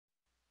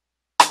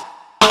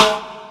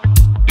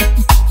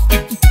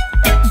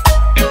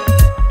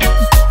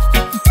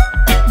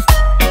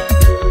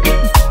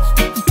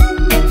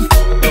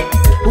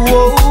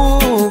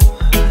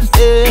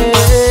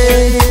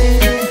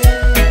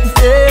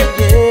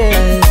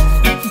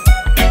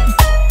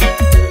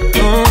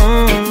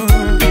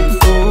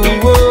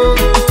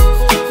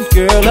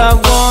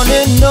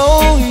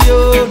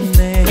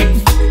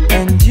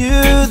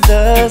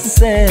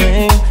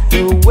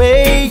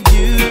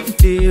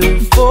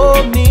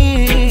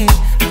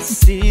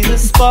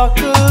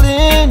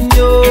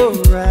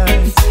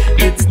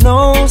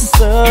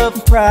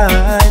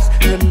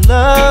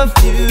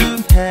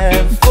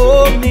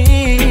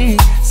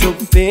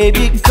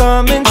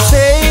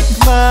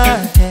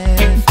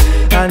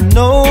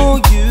know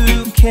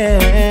you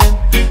can.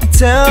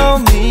 Tell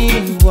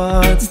me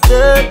what's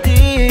the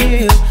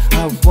deal.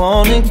 I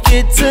wanna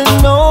get to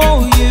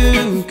know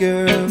you,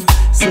 girl.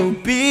 So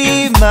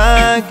be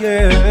my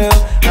girl.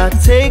 I'll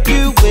take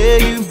you where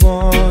you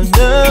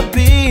wanna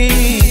be.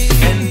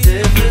 And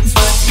if it's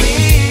with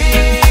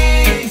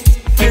me,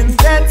 then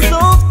that's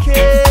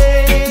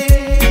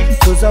okay,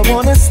 'cause I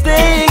wanna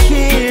stay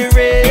here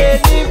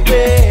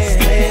anyway.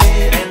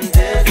 And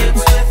if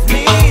it's with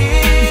me,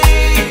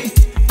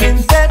 then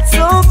that's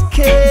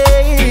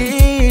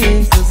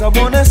okay, 'cause I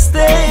wanna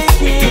stay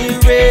here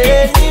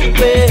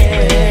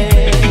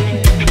anyway.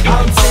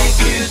 I'll take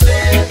you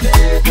there,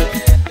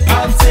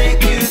 I'll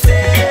take you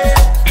there,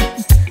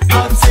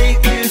 I'll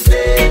take you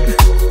there,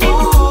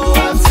 ooh,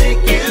 I'll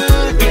take you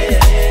there,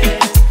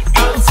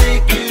 I'll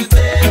take you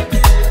there,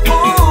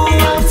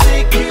 ooh, I'll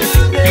take you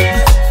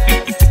there,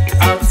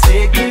 I'll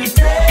take you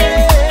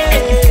there.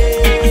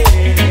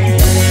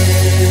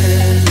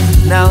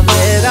 Now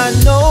that I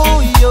know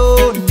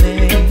your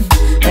name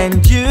and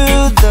you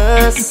the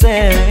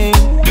same,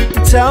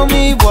 tell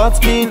me what's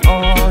been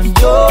on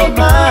your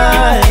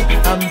mind.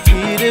 I'm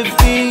here to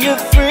be a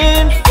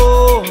friend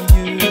for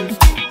you.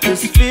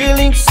 This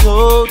feeling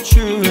so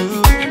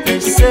true. They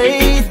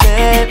say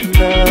that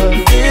love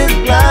is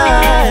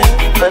blind,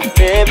 but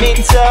let me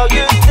tell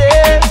you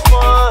there's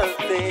one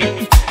thing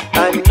I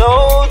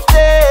know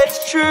that's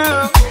true.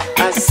 I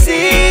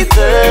see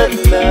the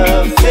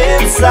love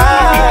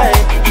inside.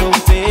 So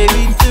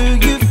baby, do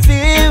you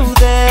feel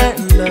that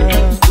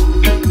love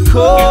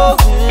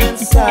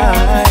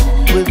coincide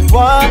with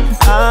what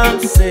I'm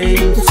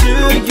saying to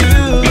you?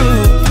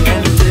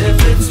 And if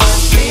it's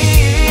with me,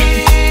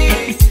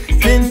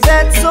 then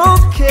that's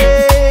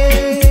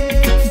okay,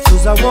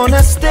 'cause I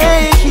wanna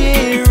stay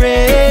here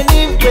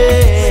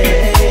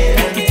anyway.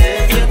 And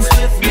if it's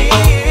with me,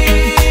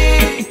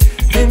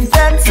 then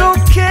that's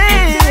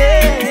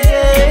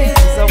okay,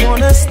 'cause I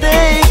wanna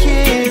stay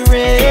here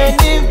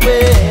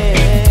anyway.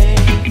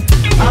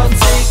 I'll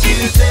take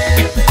you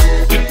there,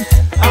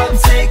 I'll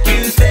take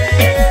you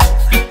there,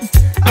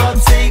 I'll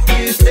take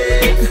you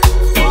there,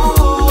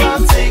 ooh,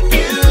 I'll take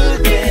you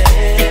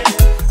there,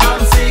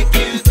 I'll take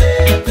you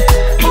there,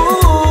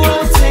 ooh,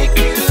 I'll take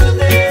you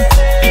there,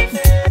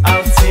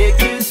 I'll take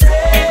you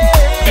there.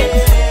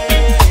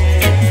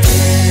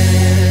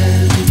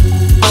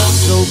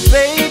 So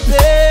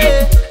baby,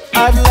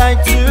 I'd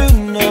like to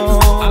know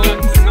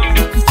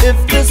if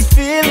this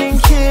feeling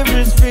here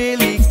is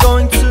really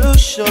going to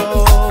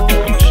show.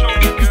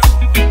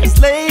 'Cause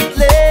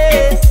lately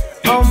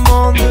I'm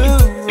on the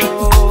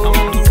road,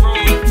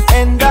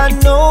 and I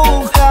know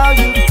how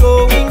you're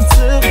going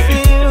to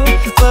feel,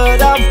 but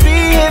I'll be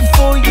here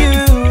for you,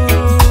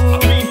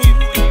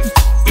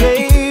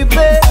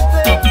 baby.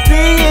 I'll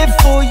be here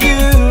for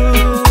you,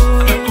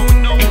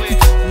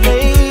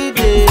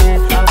 lady.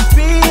 I'll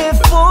be here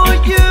for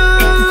you,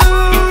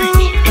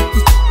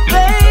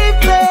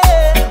 baby.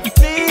 I'll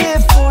be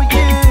here for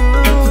you,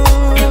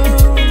 yeah.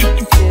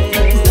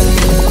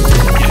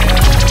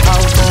 I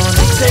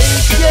wanna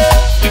take you,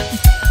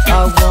 I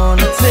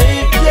wanna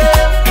take you,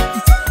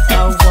 I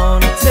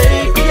wanna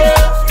take you,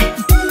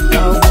 I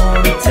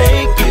wanna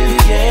take you,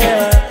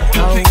 yeah. I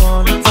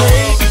wanna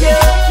take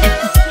you,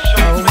 I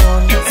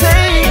wanna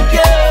take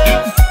you,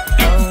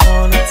 I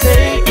wanna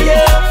take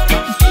you,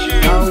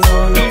 I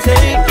wanna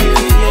take you,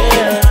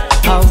 yeah.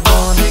 I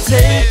wanna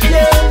take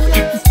you,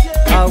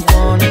 I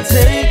wanna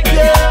take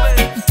you,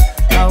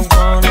 I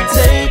wanna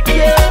take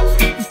you,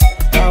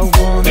 I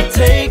wanna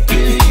take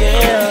you,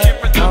 yeah.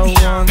 I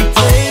wanna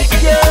take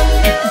you,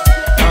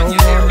 I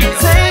wanna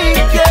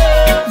take you,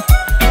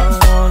 I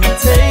wanna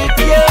take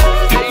you,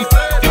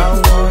 I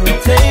wanna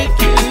take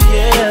you,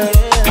 yeah.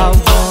 I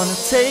wanna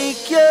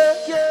take you.